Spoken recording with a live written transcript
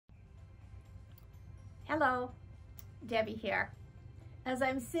Hello, Debbie here. As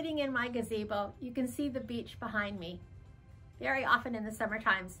I'm sitting in my gazebo, you can see the beach behind me. Very often in the summer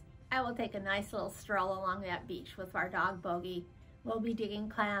times, I will take a nice little stroll along that beach with our dog Bogey. We'll be digging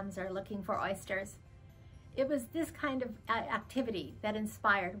clams or looking for oysters. It was this kind of activity that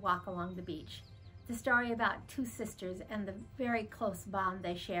inspired Walk Along the Beach. The story about two sisters and the very close bond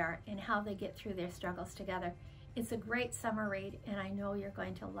they share and how they get through their struggles together. It's a great summer read, and I know you're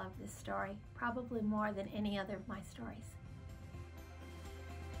going to love this story, probably more than any other of my stories.